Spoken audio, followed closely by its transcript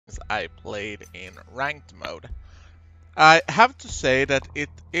I played in ranked mode. I have to say that it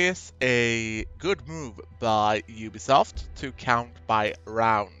is a good move by Ubisoft to count by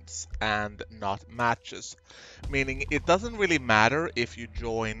rounds and not matches. Meaning it doesn't really matter if you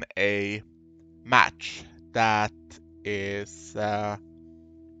join a match that is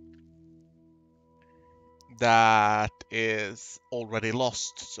already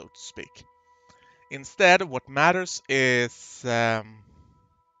lost, so to speak. Instead, what matters is the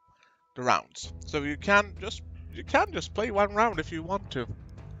rounds. So you can just play one round if you want to.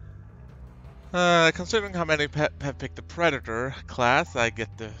 Considering how many have picked the Predator class, I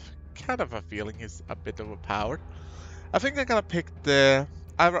get the kind of a feeling he's a bit overpowered. I think I'm gonna pick the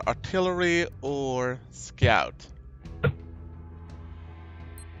either Artillery or Scout. I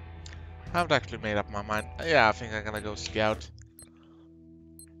haven't actually made up my mind. Yeah, I think I'm gonna go Scout.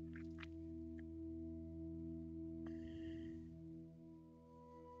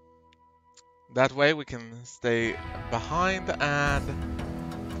 That way we can stay behind and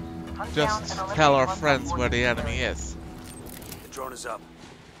just tell our friends where the enemy is. The drone is up.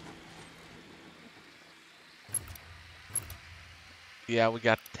 Yeah, we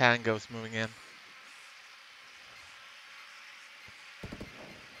got tangos moving in.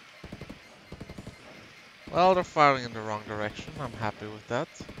 Well, they're firing in the wrong direction. I'm happy with that.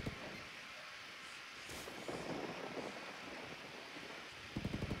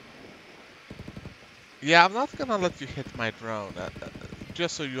 Yeah, I'm not gonna let you hit my drone,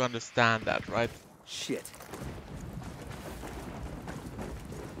 just so you understand that, right? Shit.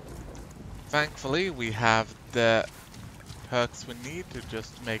 Thankfully, we have the perks we need to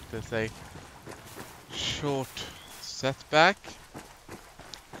just make this a short setback.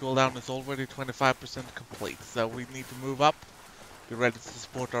 Cooldown is already 25% complete, so we need to move up, be ready to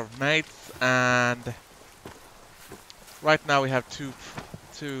support our mates, and right now we have two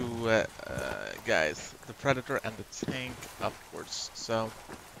guys, the Predator and the tank upwards. So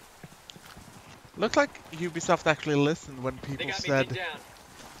looks like Ubisoft actually listened when people said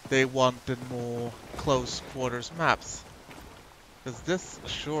they wanted more close quarters maps. Because this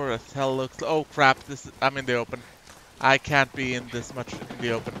sure as hell looks... Oh crap, I'm in the open. I can't be in this much in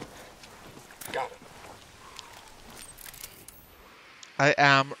the open. Got it. I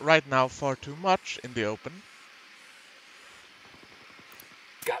am right now far too much in the open.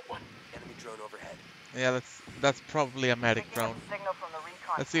 Got one. Enemy drone overhead. Yeah, that's probably a medic drone.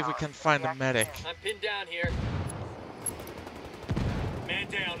 Let's see if we can find a medic. I'm pinned down here. Man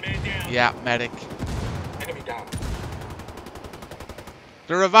down, man down. Yeah, medic. Enemy down.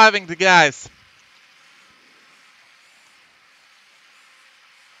 They're reviving the guys.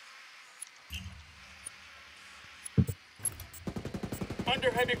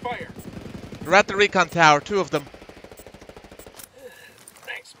 Under heavy fire. They're at the Recon tower, two of them.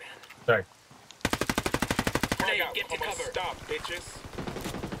 Thanks, man. Sorry. Grenade, get to cover. Stop, bitches.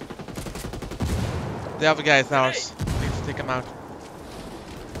 The other guy is ours. Need to take him out.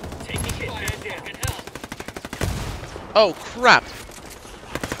 Taking hit, man down. Can help. Oh crap!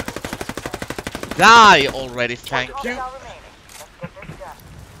 Die already, thank you.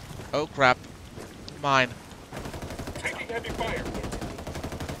 Oh crap. Mine. Taking heavy fire.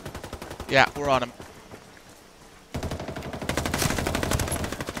 Yeah, we're on him.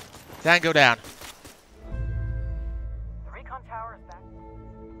 Tango down. The Recon tower is back.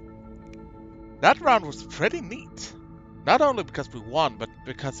 That round was pretty neat. Not only because we won, but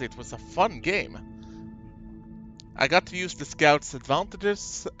because it was a fun game. I got to use the Scout's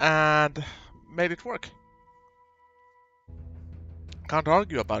advantages and made it work. Can't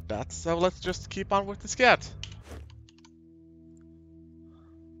argue about that, so let's just keep on with the Scout.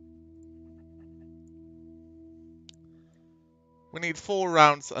 We need 4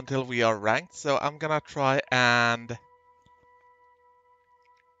 rounds until we are ranked, so I'm gonna try and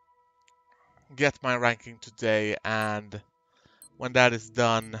get my ranking today, and when that is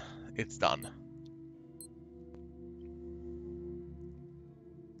done, it's done.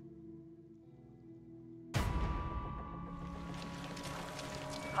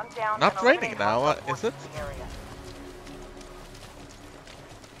 Not raining now, is it?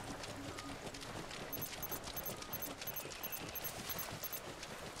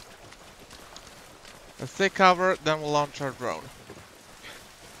 Let's take cover, then we'll launch our drone.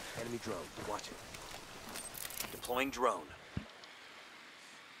 Enemy drone. Watch it. Deploying drone.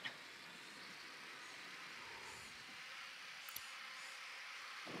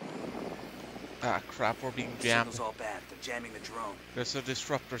 Ah crap, we're being jammed. Signal's all bad. They're jamming the drone. There's a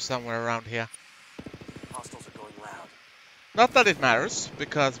disruptor somewhere around here. Hostiles are going loud. Not that it matters,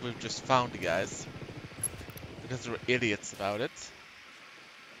 because we've just found the guys. Because they're idiots about it.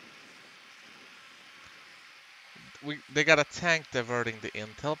 they got a tank diverting the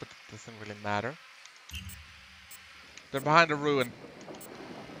intel, but it doesn't really matter. They're behind a ruin.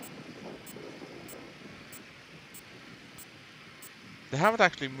 They haven't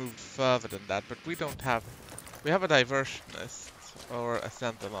actually moved further than that, but we don't have... We have a diversionist, or a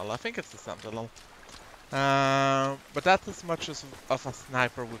sentinel. I think it's a sentinel. But that's as much as of a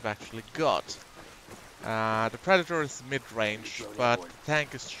sniper we've actually got. The Predator is mid-range, but the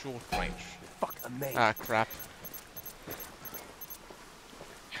tank is short-range. Fuck, a main. Ah, crap.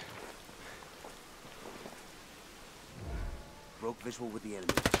 Broke visual with the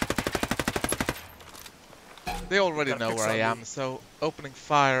enemy. They already know where I am, me. so opening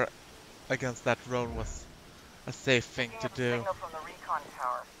fire against that drone was a safe thing to do. Signal from the Recon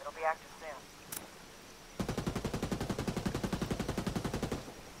tower. It'll be active soon.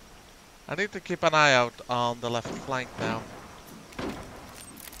 I need to keep an eye out on the left flank now.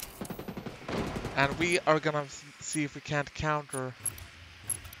 And we are gonna see if we can't counter.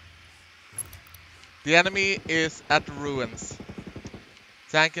 The enemy is at the ruins.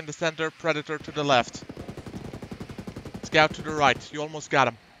 Tank in the center, Predator to the left. Scout to the right. You almost got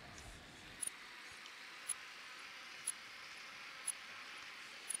him.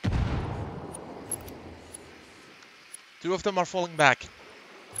 Two of them are falling back.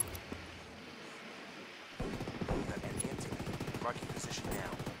 Got enemy activity. Marking position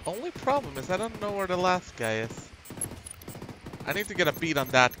now. Only problem is I don't know where the last guy is. I need to get a beat on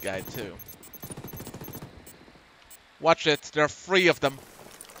that guy too. Watch it, there are 3 of them.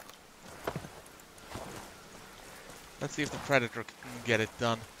 Let's see if the Predator can get it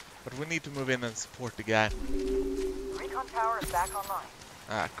done. But we need to move in and support the guy. Recon tower is back online.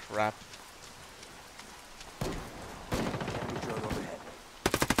 Ah, crap. Enemy drone overhead.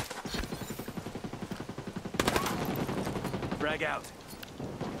 Frag out.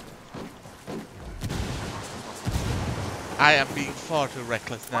 I am being far too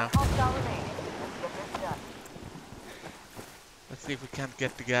reckless now. One hostile remaining. Let's get this done. Let's see if we can't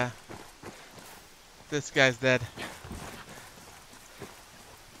get the guy. This guy's dead.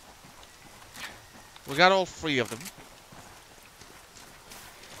 We got all 3 of them.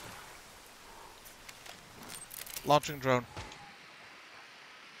 Launching drone.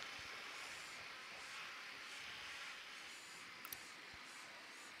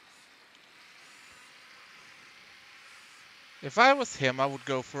 If I was him, I would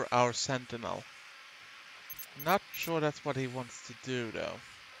go for our sentinel. Not sure that's what he wants to do, though.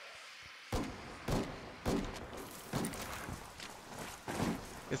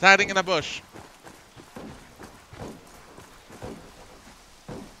 He's hiding in a bush.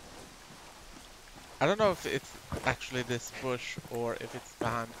 I don't know if it's actually this bush or if it's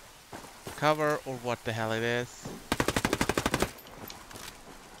behind cover or what the hell it is.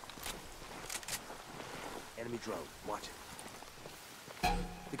 Enemy drone. Watch it.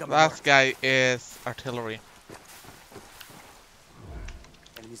 They got me Last marked. guy is artillery.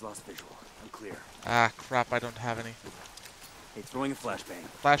 Enemy's lost visual. I'm clear. Ah, crap, I don't have any. Hey, throwing a flashbang.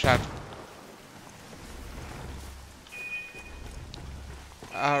 Flash out.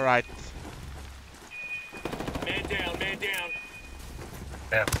 Alright. Man down, man down.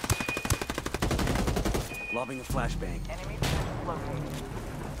 Yeah. Lobbing a flashbang. Enemy position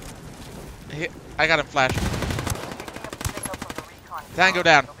located. I got him flash. Picking up the signal from the Recon Tango tower.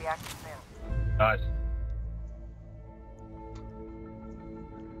 down. It'll be active soon. Nice.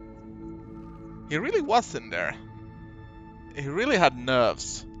 He really was in there. He really had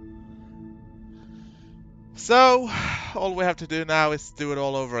nerves. So, all we have to do now is do it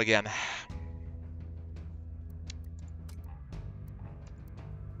all over again.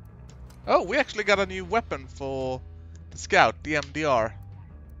 Oh, we actually got a new weapon for the scout, the MDR.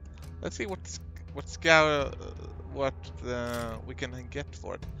 Let's see what scout we can get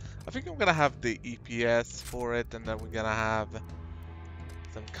for it. I think I'm gonna have the EPS for it, and then we're gonna have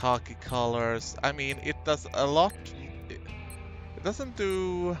some khaki colors. I mean, it does a lot. It doesn't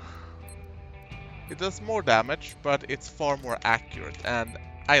do... It does more damage, but it's far more accurate, and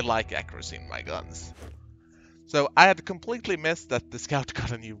I like accuracy in my guns. So I had completely missed that the scout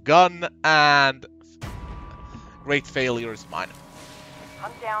got a new gun, and great failure is mine.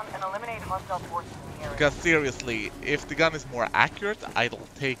 Hunt down and eliminate hostile forces in the area. Because seriously, if the gun is more accurate, I'll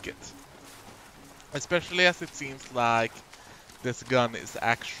take it. Especially as it seems like this gun is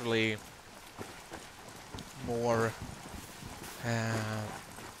actually more...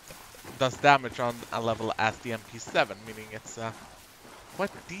 does damage on a level as the MP7, meaning it's a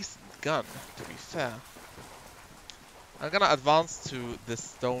quite decent gun, to be fair. I'm gonna advance to this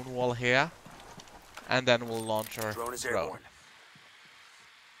stone wall here, and then we'll launch our Drone is drone. airborne.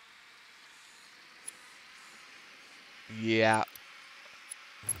 Yeah.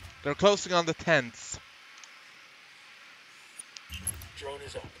 They're closing on the tents. Drone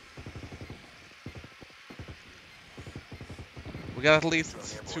is up. We got at least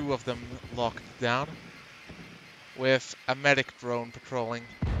 2 of them locked down. With a medic drone patrolling.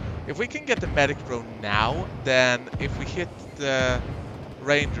 If we can get the medic drone now, then if we hit the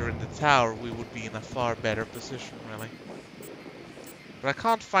ranger in the tower, we would be in a far better position, really. But I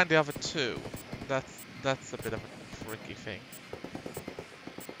can't find the other 2. That's a bit of a tricky thing.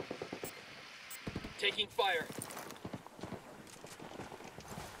 Taking fire.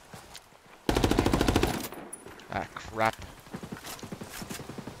 Ah, crap.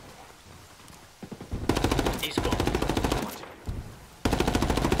 He's gone.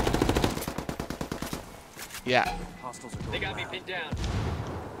 Yeah. Hostiles are They going got me round. pinned down.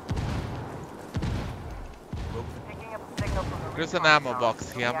 Picking up a signal from the There's an Recon ammo tower.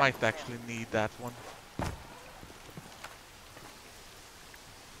 box here. I might React actually need that one.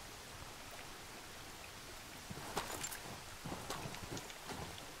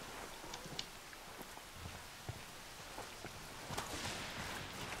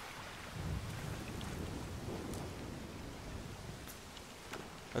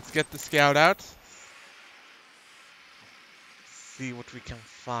 Let's get the scout out. See what we can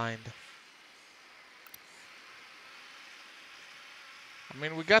find. I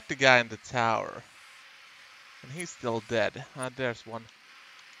mean, we got the guy in the tower. And he's still dead. There's one.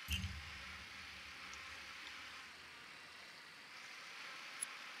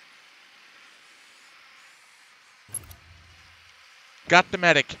 Got the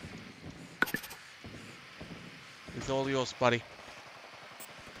medic. It's all yours, buddy.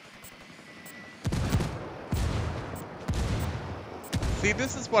 See,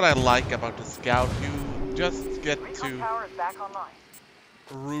 this is what I like about the scout. You just get Recon to tower is back online.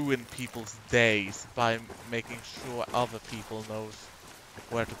 ruin people's days by making sure other people knows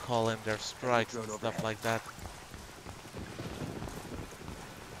where to call in their strikes and stuff like that.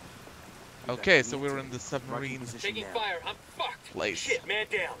 Okay, so we're in the submarine Taking fire. I'm fucked. place. Shit, man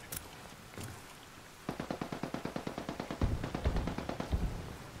down.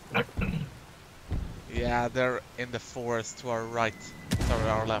 Yeah, they're in the forest to our right. Sorry,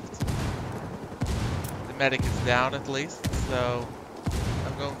 our left. The medic is down at least, so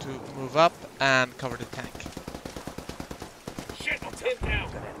I'm going to move up and cover the tank. Shit, I'm pinned down.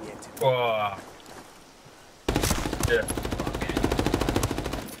 Oh. Yeah,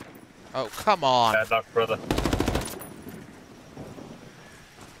 Oh, come on. bad luck, brother.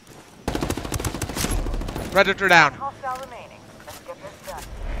 Predator down. Hostile remaining. Let's get this done.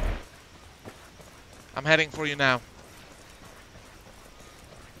 I'm heading for you now.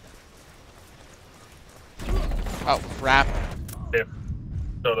 Oh, crap. Yeah.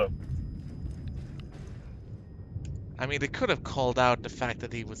 Shut up. I mean, they could have called out the fact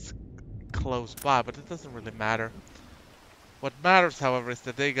that he was close by, but it doesn't really matter. What matters, however, is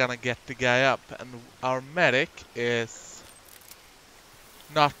that they're gonna get the guy up, and our medic is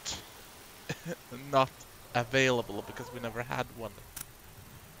not not available because we never had one.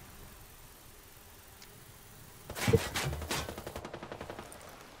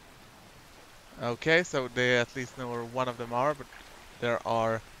 Okay, so they at least know where one of them are, but there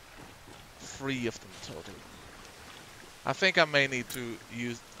are 3 of them total. I think I may need to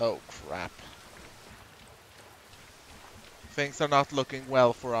use... Oh, crap. Things are not looking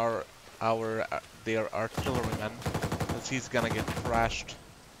well for their artilleryman, as he's gonna get crashed.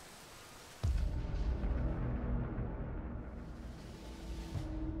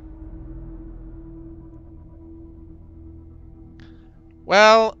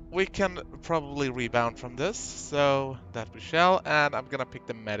 Well, we can probably rebound from this, so that we shall, and I'm gonna pick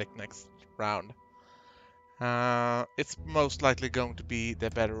the medic next round. It's most likely going to be the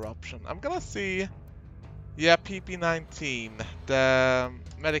better option. I'm gonna see... Yeah, PP-19. The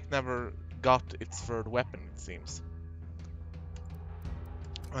medic never got its 3rd weapon, it seems.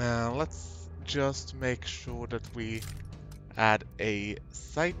 Let's just make sure that we add a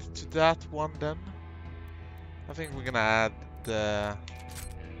sight to that one then. I think we're gonna add the...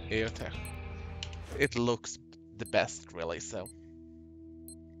 It looks the best, really, so...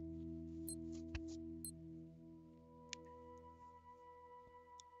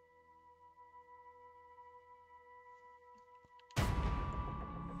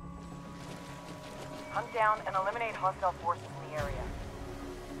 Hunt down and eliminate hostile forces in the area.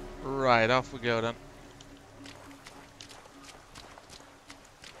 Right, off we go then.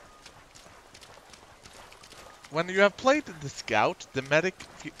 When you have played the Scout, the medic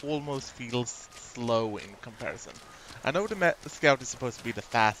almost feels slow in comparison. I know the Scout is supposed to be the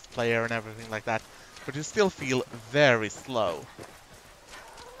fast player and everything like that, but you still feel very slow.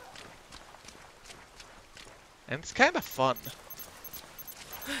 And it's kind of fun.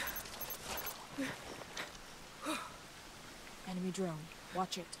 Enemy drone.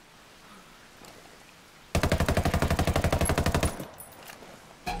 Watch it.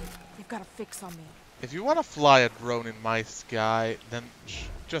 They've got a fix on me. If you want to fly a drone in my sky, then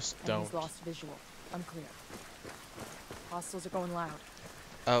just Enemy's don't. lost visual. Unclear. Hostiles are going loud.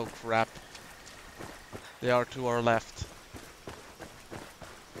 Oh crap. They are to our left.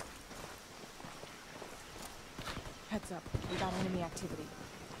 Heads up. We got enemy activity.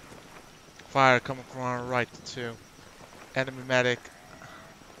 Fire coming from our right too. Enemy medic.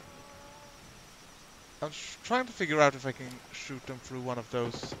 I'm trying to figure out if I can shoot them through one of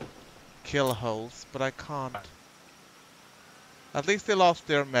those kill holes, but I can't. At least they lost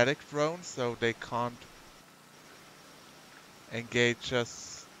their medic drone, so they can't engage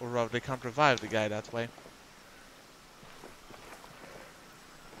us, or rather they can't revive the guy that way.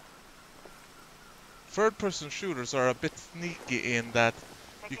 Third-person shooters are a bit sneaky in that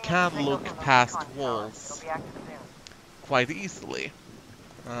you can look past walls quite easily.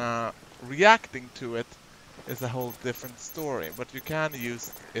 Reacting to it is a whole different story, but you can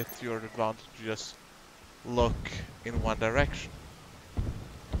use it to your advantage to just look in one direction,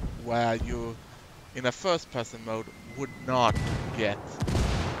 where you in a first-person mode would not get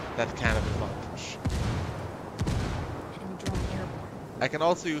that kind of advantage. Enemy drone airborne. I can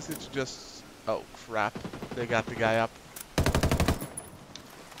also use it to just... oh crap, they got the guy up.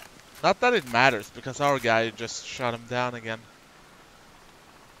 Not that it matters, because our guy just shot him down again.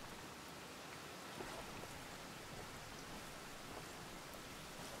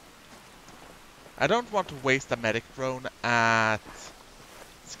 I don't want to waste a medic drone at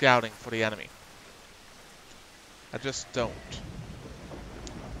scouting for the enemy. I just don't.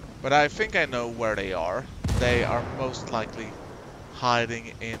 But I think I know where they are. They are most likely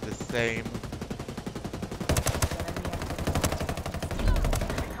hiding in the same...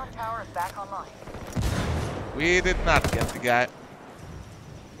 Recon tower is back online. We did not get the guy.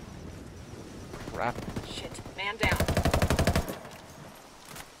 Crap. Shit, man down.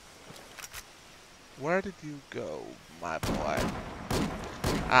 Where did you go, my boy?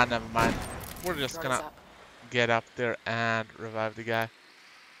 Ah, never mind. We're just gonna get up there and revive the guy.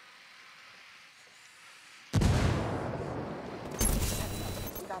 We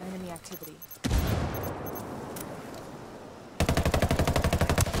got enemy activity.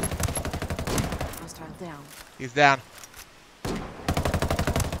 Hostile down. He's down.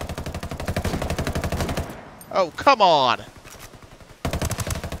 Oh, come on!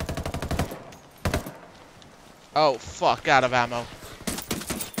 Oh, fuck, out of ammo.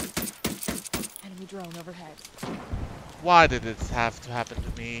 Enemy drone overhead. Why did this have to happen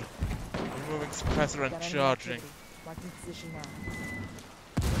to me? Removing suppressor We and got enemy charging. activity. Marking position now.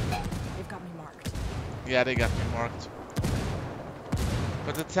 They've got me marked. Yeah, they got me marked.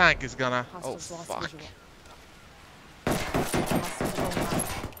 But the tank is gonna... oh, Hostiles lost fuck. visual. Hostiles are going loud.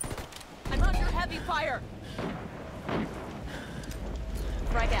 I'm under heavy fire.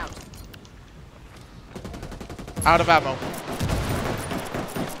 Frag out. Out of ammo.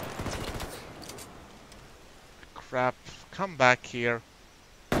 Crap. Come back here.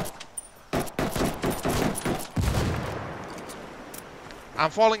 I'm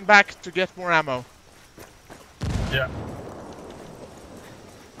falling back to get more ammo. Yeah.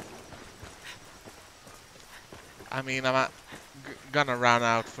 I mean, I'm gonna run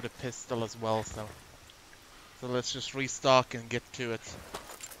out for the pistol as well, so let's just restock and get to it.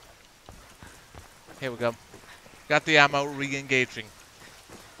 Here we go. Got the ammo, re-engaging.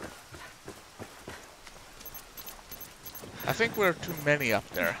 I think we're too many up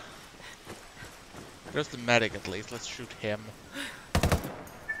there. There's the medic at least, let's shoot him.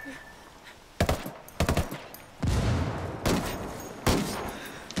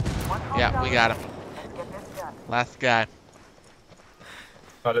 Yeah, we got him. Let's get this done. Last guy.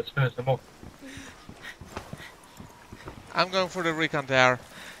 Right, let's finish them off. I'm going for the Recon tower.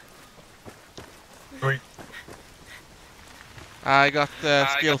 Sweet. I got the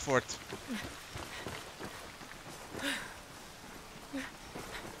skill for it.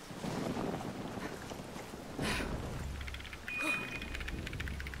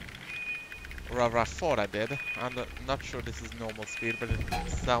 Or rather, I thought I did. I'm not sure this is normal speed, but it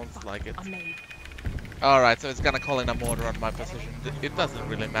sounds like it. I'm made. Alright, so it's gonna call in a mortar on my position. It doesn't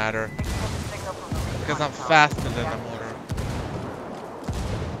really matter, Signal from the Recon because I'm tower. faster than a mortar.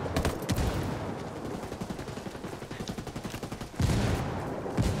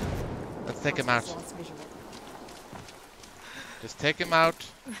 Let's take him out. Hostiles lost visual. Just take him out.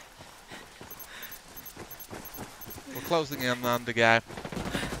 closing in on the guy.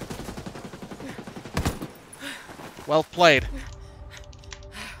 Well played.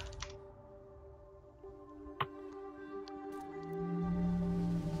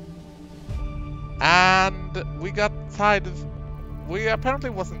 And we got tied. We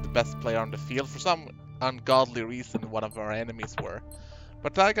apparently wasn't the best player on the field. For some ungodly reason, one of our enemies were.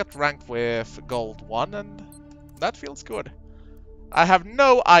 But I got ranked with gold 1, and that feels good. I have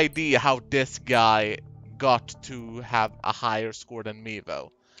no idea how this guy got to have a higher score than me,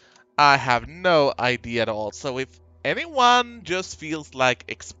 though. I have no idea at all. So if anyone just feels like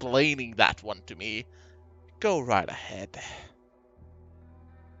explaining that one to me, go right ahead.